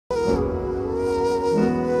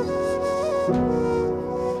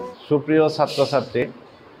সুপ্রিয় ছাত্রছাত্রী,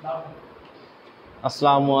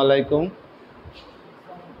 আসসালামু আলাইকুম।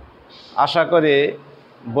 আশা করি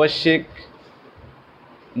বৈশ্বিক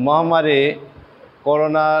মহামারী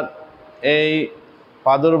করোনার এই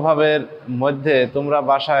প্রাদুর্ভাবের মধ্যে তোমরা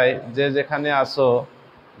বাসায় যে যেখানে আছো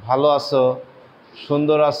ভালো আছো,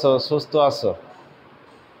 সুন্দর আছো, সুস্থ আছো।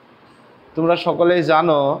 তোমরা সকলেই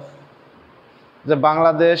জানো যে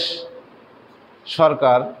বাংলাদেশ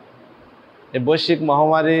সরকার এই বৈশ্বিক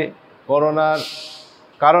মহামারী করোনার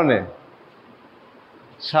কারণে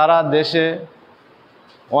সারা দেশে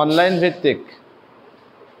অনলাইন ভিত্তিক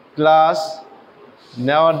ক্লাস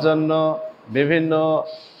নেওয়ার জন্য বিভিন্ন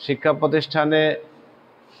শিক্ষা প্রতিষ্ঠানে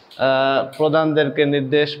প্রধানদেরকে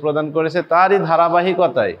নির্দেশ প্রদান করেছে। তারই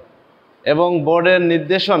ধারাবাহিকতায় এবং বোর্ডের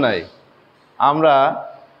নির্দেশনায় আমরা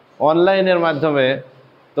অনলাইনের মাধ্যমে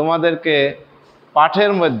তোমাদেরকে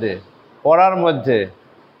পাঠের মধ্যে, পড়ার মধ্যে,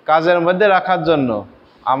 কাজের মধ্যে রাখার জন্য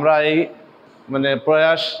আমরা এই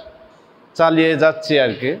প্রয়াস চালিয়ে যাচ্ছি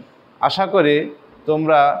আর কি। আশা করি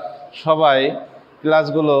তোমরা সবাই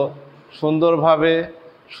ক্লাসগুলো সুন্দরভাবে,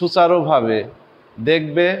 সুচারুভাবে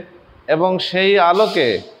দেখবে এবং সেই আলোকে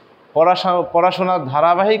পড়াশোনার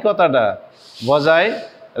ধারাবাহিকতাটা বজায়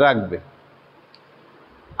রাখবে।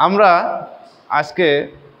 আমরা আজকে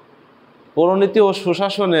পরিণতি ও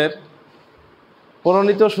সুশাসন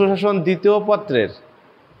দ্বিতীয় পত্রের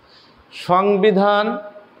সংবিধান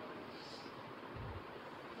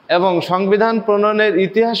এবং সংবিধান প্রণয়নের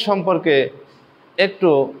ইতিহাস সম্পর্কে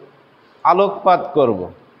একটু আলোকপাত করব।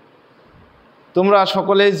 তোমরা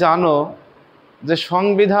সকলেই জানো যে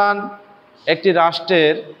সংবিধান একটি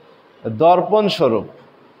রাষ্ট্রের দর্পণ স্বরূপ।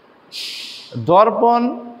 দর্পণ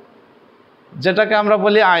যেটাকে আমরা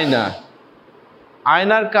বলি আয়না।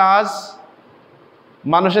 আয়নার কাজ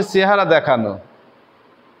মানুষের চেহারা দেখানো,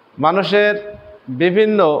 মানুষের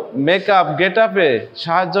বিভিন্ন মেকআপ গেটআপে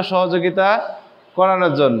সাহায্য সহযোগিতা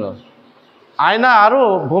করানোর জন্য। আয়না আরও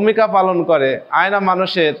ভূমিকা পালন করে, আয়না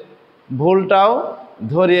মানুষের ভুলটাও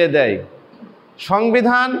ধরিয়ে দেয়।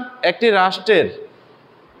 সংবিধান একটি রাষ্ট্রের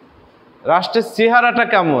চেহারাটা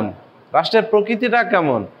কেমন, রাষ্ট্রের প্রকৃতিটা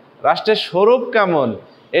কেমন, রাষ্ট্রের স্বরূপ কেমন,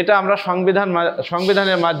 এটা আমরা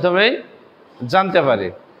সংবিধানের মাধ্যমেই জানতে পারি।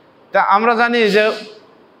 তা আমরা জানি যে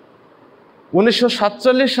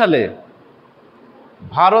 1947 সালে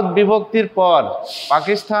ভারত বিভক্তির পর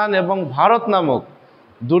পাকিস্তান এবং ভারত নামক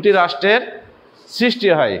দুটি রাষ্ট্রের সৃষ্টি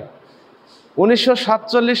হয়।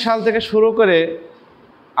 1947 সাল থেকে শুরু করে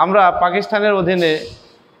আমরা পাকিস্তানের অধীনে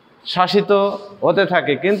শাসিত হতে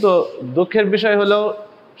থাকি। কিন্তু দুঃখের বিষয় হলেও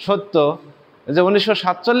সত্য যে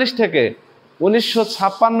 1947 থেকে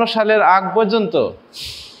 1956 সালের আগ পর্যন্ত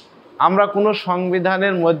আমরা কোনো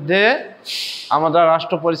সংবিধানের মধ্যে আমরা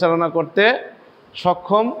রাষ্ট্র পরিচালনা করতে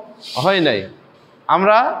সক্ষম হই নাই।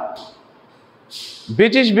 আমরা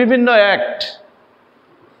বিভিন্ন অ্যাক্ট,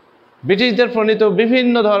 ব্রিটিশদের প্রণীত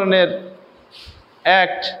বিভিন্ন ধরনের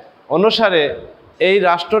অ্যাক্ট অনুসারে এই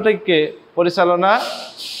রাষ্ট্রটিকে পরিচালনা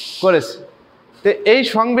করেছে। তো এই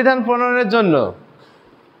সংবিধান প্রণয়নের জন্য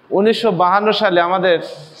 1952 সালে আমাদের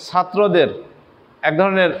ছাত্রদের এক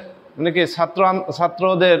ধরনের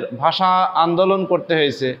ছাত্রদের ভাষা আন্দোলন করতে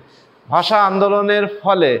হয়েছে। ভাষা আন্দোলনের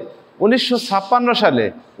ফলে 1956 সালে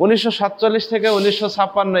 1947 থেকে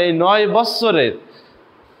 1956 এই 9 বৎসরের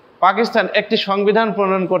পাকিস্তান একটি সংবিধান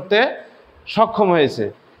প্রণয়ন করতে সক্ষম হয়েছে।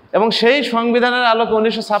 এবং সেই সংবিধানের আলোকে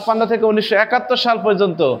 1956 থেকে 1971 সাল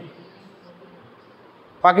পর্যন্ত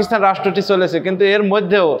পাকিস্তান রাষ্ট্রটি চলেছে। কিন্তু এর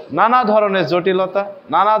মধ্যেও নানা ধরনের জটিলতা,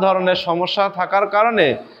 নানা ধরনের সমস্যা থাকার কারণে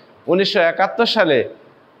 1971 সালে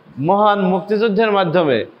মহান মুক্তিযুদ্ধের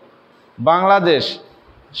মাধ্যমে বাংলাদেশ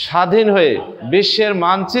স্বাধীন হয়ে বিশ্বের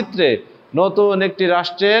মানচিত্রে নতুন একটি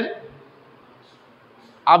রাষ্ট্রের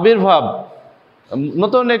আবির্ভাব,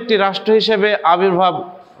 নতুন একটি রাষ্ট্র হিসেবে আবির্ভাব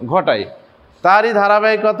ঘটায়। তারই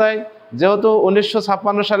ধারাবাহিকতায় যেহেতু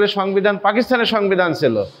 1956 সালের সংবিধান পাকিস্তানের সংবিধান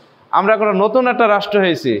ছিল, আমরা এখন নতুন একটা রাষ্ট্র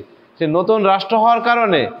হয়েছি। সেই নতুন রাষ্ট্র হওয়ার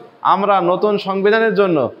কারণে আমরা নতুন সংবিধানের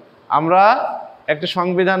জন্য আমরা একটি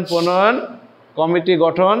সংবিধান প্রণয়ন কমিটি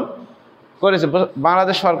গঠন করেছে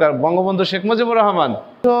বাংলাদেশ সরকার, বঙ্গবন্ধু শেখ মুজিবুর রহমান।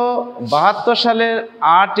 1972 সালের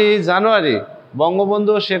 8ই জানুয়ারি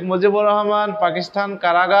বঙ্গবন্ধু শেখ মুজিবুর রহমান পাকিস্তান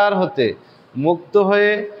কারাগার হতে মুক্ত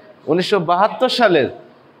হয়ে 1972 সালের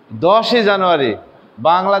 10ই জানুয়ারি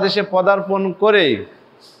বাংলাদেশে পদার্পণ করেই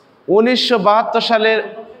 1972 সালের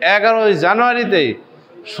 11ই জানুয়ারিতেই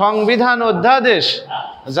সংবিধান অধ্যাদেশ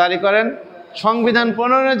জারি করেন। সংবিধান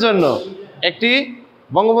প্রণয়নের জন্য একটি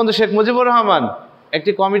বঙ্গবন্ধু শেখ মুজিবুর রহমান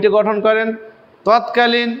একটি কমিটি গঠন করেন।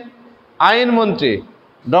 তৎকালীন আইনমন্ত্রী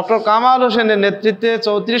ডক্টর কামাল হোসেনের নেতৃত্বে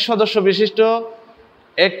 34 সদস্য বিশিষ্ট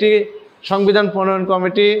একটি সংবিধান প্রণয়ন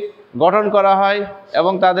কমিটি গঠন করা হয়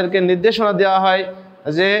এবং তাদেরকে নির্দেশনা দেওয়া হয়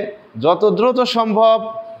যে যত দ্রুত সম্ভব,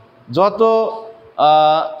 যত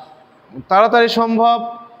তাড়াতাড়ি সম্ভব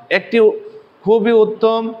একটি খুবই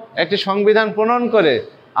উত্তম একটি সংবিধান প্রণয়ন করে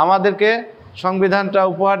আমাদেরকে সংবিধানটা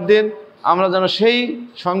উপহার দিন, আমরা যেন সেই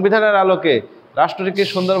সংবিধানের আলোকে রাষ্ট্রটিকে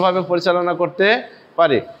সুন্দরভাবে পরিচালনা করতে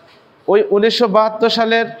পারি। ওই 1972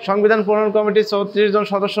 সালের সংবিধান প্রণয়ন কমিটি 34 জন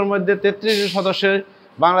সদস্যের মধ্যে 33 জন সদস্য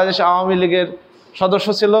বাংলাদেশ আওয়ামী লীগের সদস্য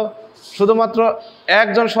ছিল। শুধুমাত্র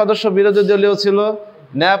একজন সদস্য বিরোধী দলীয় ছিল,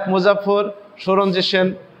 ন্যাপ মুজাফর সৌরঞ্জিত সেন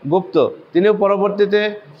গুপ্ত। তিনিও পরবর্তীতে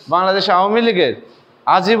বাংলাদেশ আওয়ামী লীগের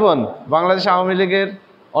আজীবন বাংলাদেশ আওয়ামী লীগের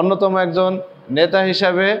অন্যতম একজন নেতা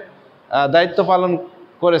হিসাবে দায়িত্ব পালন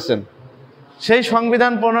করেছেন। সেই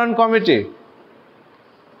সংবিধান প্রণয়ন কমিটি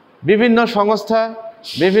বিভিন্ন সংস্থা,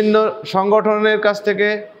 বিভিন্ন সংগঠনের কাছ থেকে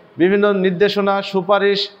বিভিন্ন নির্দেশনা,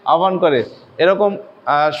 সুপারিশ আহ্বান করে। এরকম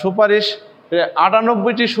সুপারিশ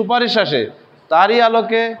 98টি সুপারিশ আসে। তারই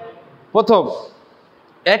আলোকে প্রথম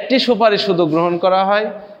একটি সুপারিশ শুধু গ্রহণ করা হয়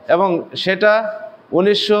এবং সেটা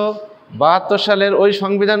 1972 সালের ওই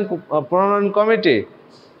সংবিধান প্রণয়ন কমিটি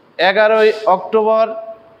 11ই অক্টোবর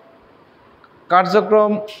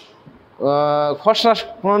কার্যক্রম খসড়া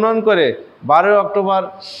প্রণয়ন করে 12ই অক্টোবর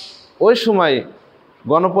ওই সময়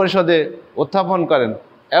গণপরিষদে উত্থাপন করেন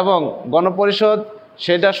এবং গণপরিষদ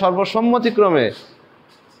সেটা সর্বসম্মতিক্রমে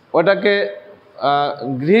ওটাকে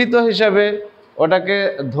গৃহীত হিসাবে ওটাকে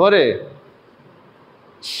ধরে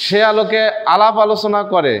সে আলোকে আলাপ আলোচনা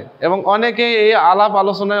করে এবং অনেকেই এই আলাপ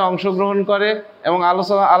আলোচনায় অংশগ্রহণ করে এবং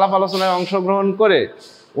আলাপ আলোচনায় অংশগ্রহণ করে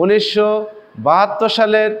 1972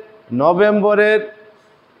 সালের নভেম্বরের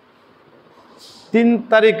 3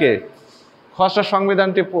 তারিখে খসড়া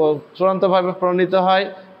সংবিধানটি চূড়ান্তভাবে প্রণীত হয়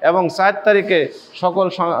এবং 4 তারিখে সকল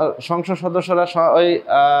সংসদ সদস্যরা ওই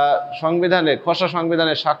সংবিধানে খসড়া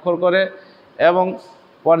সংবিধানে স্বাক্ষর করে এবং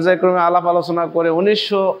পর্যায়ক্রমে আলাপ আলোচনা করে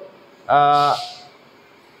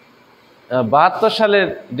 1972 সালের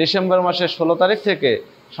ডিসেম্বর মাসের 16 তারিখ থেকে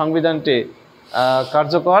সংবিধানটি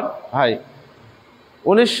কার্যকর হয়।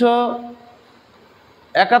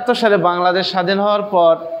 1971 সালে বাংলাদেশ স্বাধীন হওয়ার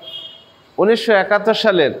পর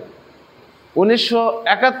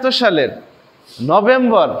 1971 সালের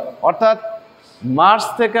নভেম্বর অর্থাৎ মার্চ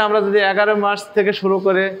থেকে আমরা যদি 11 মার্চ থেকে শুরু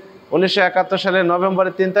করে 1971 সালের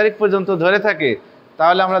নভেম্বরের 3 তারিখ পর্যন্ত ধরে থাকি,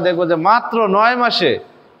 তাহলে আমরা দেখব যে মাত্র 9 মাসে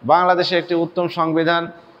বাংলাদেশে একটি উত্তম সংবিধান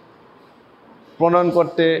প্রণয়ন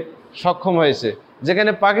করতে সক্ষম হয়েছে।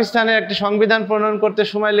 যেখানে পাকিস্তানে একটি সংবিধান প্রণয়ন করতে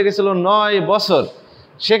সময় লেগেছিল 9 বছর,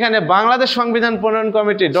 সেখানে বাংলাদেশ সংবিধান প্রণয়ন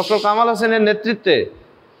কমিটি ডক্টর কামাল হোসেনের নেতৃত্বে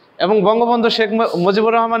এবং বঙ্গবন্ধু শেখ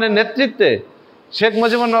মুজিবুর রহমানের নেতৃত্বে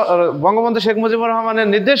বঙ্গবন্ধু শেখ মুজিবুর রহমানের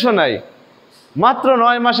নির্দেশনায় মাত্র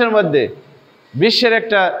 9 মাসের মধ্যে বিশ্বের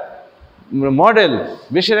একটা মডেল,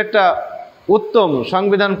 বিশ্বের একটা উত্তম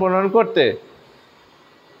সংবিধান প্রণয়ন করতে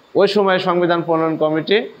ওই সময় সংবিধান প্রণয়ন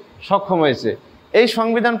কমিটি সক্ষম হয়েছে। এই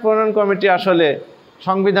সংবিধান প্রণয়ন কমিটি আসলে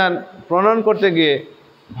সংবিধান প্রণয়ন করতে গিয়ে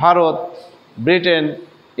ভারত, ব্রিটেন,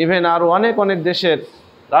 ইভেন আরও অনেক দেশের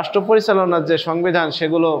রাষ্ট্র পরিচালনার যে সংবিধান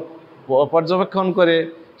সেগুলো পর্যবেক্ষণ করে,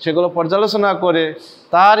 সেগুলো পর্যালোচনা করে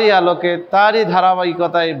তারই আলোকে, তারই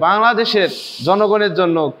ধারাবাহিকতায় বাংলাদেশের জনগণের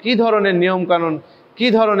জন্য কী ধরনের নিয়মকানুন, কী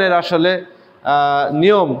ধরনের আসলে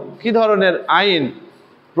নিয়ম, কী ধরনের আইন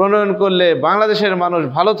প্রণয়ন করলে বাংলাদেশের মানুষ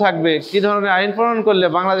ভালো থাকবে, কী ধরনের আইন প্রণয়ন করলে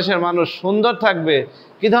বাংলাদেশের মানুষ সুন্দর থাকবে,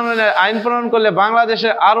 কী ধরনের আইন প্রণয়ন করলে বাংলাদেশে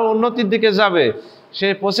আরও উন্নতির দিকে যাবে,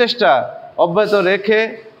 সেই প্রচেষ্টা অব্যাহত রেখে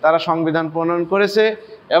তারা সংবিধান প্রণয়ন করেছে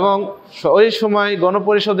এবং ওই সময়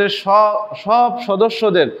গণপরিষদের সব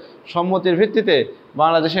সদস্যদের সম্মতির ভিত্তিতে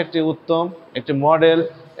বাংলাদেশে একটি উত্তম, একটি মডেল,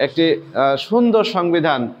 একটি সুন্দর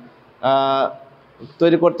সংবিধান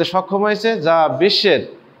তৈরি করতে সক্ষম হয়েছে, যা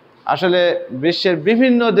বিশ্বের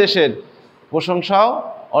বিভিন্ন দেশের প্রশংসাও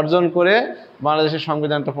অর্জন করে বাংলাদেশের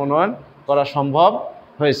সংবিধানটা প্রণয়ন করা সম্ভব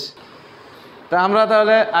হয়েছে। তা আমরা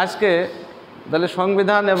তাহলে আজকে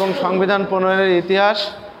সংবিধান এবং সংবিধান প্রণয়নের ইতিহাস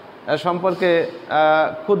সম্পর্কে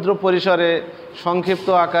ক্ষুদ্র পরিসরে সংক্ষিপ্ত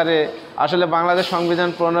আকারে আসলে বাংলাদেশ সংবিধান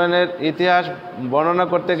প্রণয়নের ইতিহাস বর্ণনা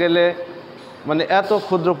করতে গেলে মানে এত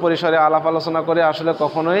ক্ষুদ্র পরিসরে আলাপ আলোচনা করে আসলে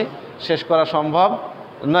কখনোই শেষ করা সম্ভব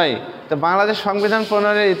নয়। তো বাংলাদেশ সংবিধান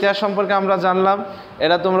প্রণয়নের ইতিহাস সম্পর্কে আমরা জানলাম।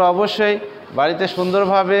 এটা তোমরা অবশ্যই বাড়িতে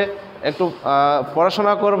সুন্দরভাবে একটু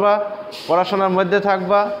পড়াশোনা করবা, পড়াশোনার মধ্যে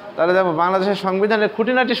থাকবা, তাহলে দেখো বাংলাদেশের সংবিধানের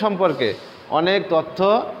খুঁটিনাটি সম্পর্কে অনেক তথ্য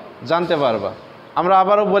জানতে পারবা। আমরা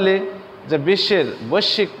আবারও বলি যে বিশ্বের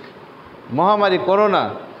বৈশ্বিক মহামারী করোনা,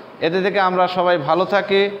 এতে থেকে আমরা সবাই ভালো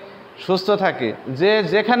থাকি, সুস্থ থাকি, যে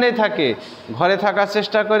যেখানেই থাকি ঘরে থাকার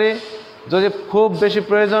চেষ্টা করি। যদি খুব বেশি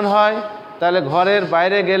প্রয়োজন হয় তাহলে ঘরের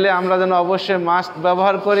বাইরে গেলে আমরা যেন অবশ্যই মাস্ক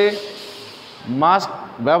ব্যবহার করি, মাস্ক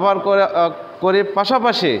ব্যবহার করি,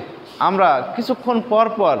 পাশাপাশি আমরা কিছুক্ষণ পর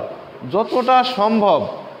পর যতটা সম্ভব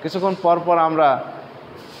কিছুক্ষণ পর পর আমরা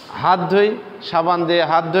হাত ধুই, সাবান দিয়ে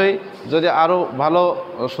হাত ধুই। যদি আরও ভালো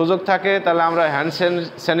সুযোগ থাকে তাহলে আমরা হ্যান্ড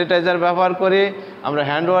স্যানিটাইজার ব্যবহার করি, আমরা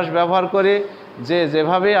হ্যান্ড ওয়াশ ব্যবহার করি।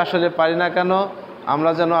 যেভাবেই আসলে পারি না কেন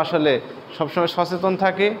আমরা যেন আসলে সবসময় সচেতন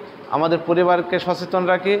থাকি, আমাদের পরিবারকে সচেতন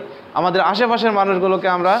রাখি, আমাদের আশেপাশের মানুষগুলোকে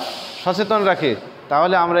আমরা সচেতন রাখি।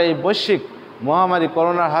 তাহলে আমরা এই বৈশ্বিক মহামারী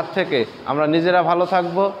করোনার হাত থেকে আমরা নিজেরা ভালো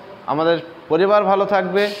থাকব, আমাদের পরিবার ভালো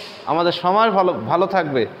থাকবে, আমাদের সমাজ ভালো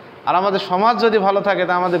থাকবে। আর আমাদের সমাজ যদি ভালো থাকে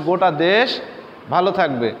তা আমাদের গোটা দেশ ভালো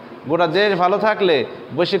থাকবে। গোটা দেশ ভালো থাকলে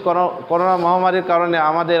বৈশ্বিক করোনা মহামারীর কারণে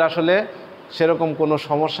আমাদের আসলে সেরকম কোনো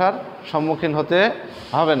সমস্যার সম্মুখীন হতে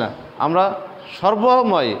হবে না। আমরা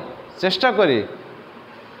সর্বময় চেষ্টা করি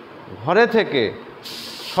ঘরে থেকে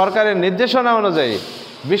সরকারের নির্দেশনা অনুযায়ী,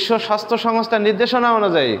 বিশ্ব স্বাস্থ্য সংস্থার নির্দেশনা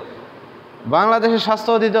অনুযায়ী, বাংলাদেশের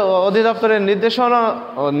স্বাস্থ্য অধিদপ্তরের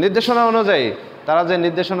নির্দেশনা অনুযায়ী তারা যে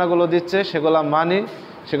নির্দেশনাগুলো দিচ্ছে সেগুলো মানি,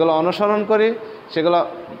 সেগুলো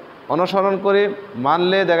অনুসরণ করি।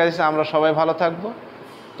 মানলে দেখা যাচ্ছে আমরা সবাই ভালো থাকব,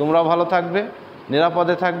 তোমরাও ভালো থাকবে,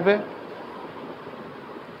 নিরাপদে থাকবে,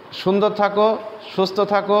 সুন্দর থাকো, সুস্থ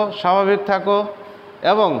থাকো, স্বাভাবিক থাকো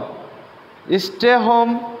এবং স্টে হোম,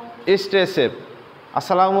 স্টে সেফ।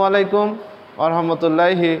 আসসালামু আলাইকুম ওয়া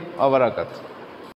রাহমাতুল্লাহি ওয়া বারাকাতুহু।